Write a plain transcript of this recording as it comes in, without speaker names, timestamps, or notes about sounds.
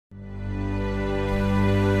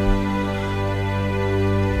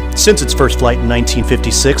Since its first flight in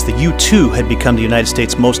 1956, the U-2 had become the United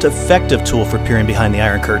States' most effective tool for peering behind the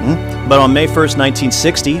Iron Curtain. But on May 1st,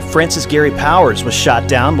 1960, Francis Gary Powers was shot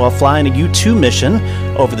down while flying a U-2 mission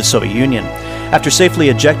over the Soviet Union. After safely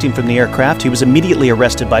ejecting from the aircraft, he was immediately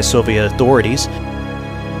arrested by Soviet authorities.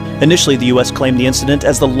 Initially, the U.S. claimed the incident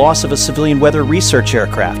as the loss of a civilian weather research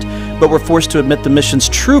aircraft, but were forced to admit the mission's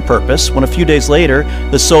true purpose when a few days later,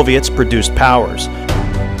 the Soviets produced Powers.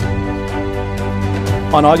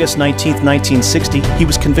 On August 19, 1960, he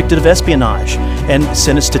was convicted of espionage and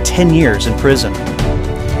sentenced to 10 years in prison.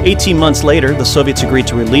 18 months later, the Soviets agreed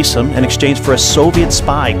to release him in exchange for a Soviet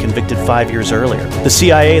spy convicted 5 years earlier. The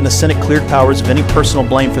CIA and the Senate cleared Powers of any personal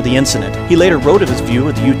blame for the incident. He later wrote of his view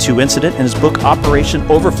of the U-2 incident in his book Operation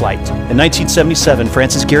Overflight. In 1977,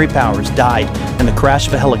 Francis Gary Powers died in the crash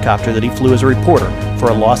of a helicopter that he flew as a reporter for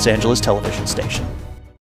a Los Angeles television station.